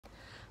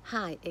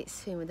Hi, it's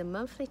Sue with the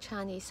monthly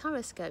Chinese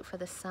horoscope for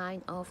the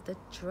sign of the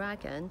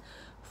dragon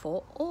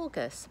for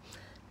August.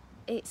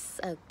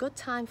 It's a good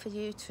time for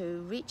you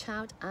to reach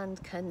out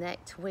and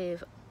connect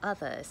with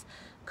others.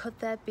 Could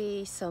there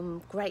be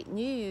some great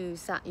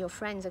news that your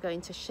friends are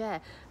going to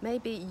share?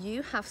 Maybe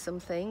you have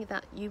something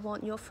that you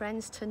want your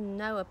friends to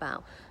know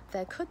about.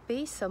 There could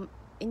be some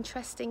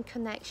interesting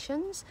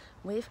connections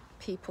with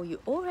people you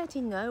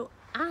already know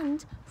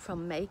and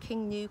from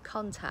making new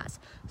contacts.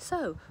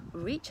 So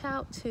reach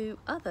out to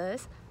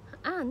others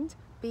and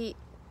be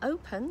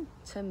open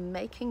to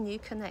making new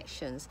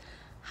connections.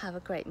 Have a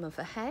great month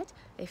ahead.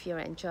 If you're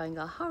enjoying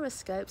our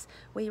horoscopes,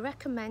 we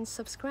recommend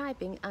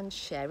subscribing and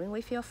sharing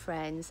with your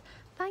friends.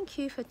 Thank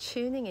you for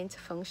tuning in to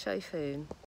Feng Shui Foon.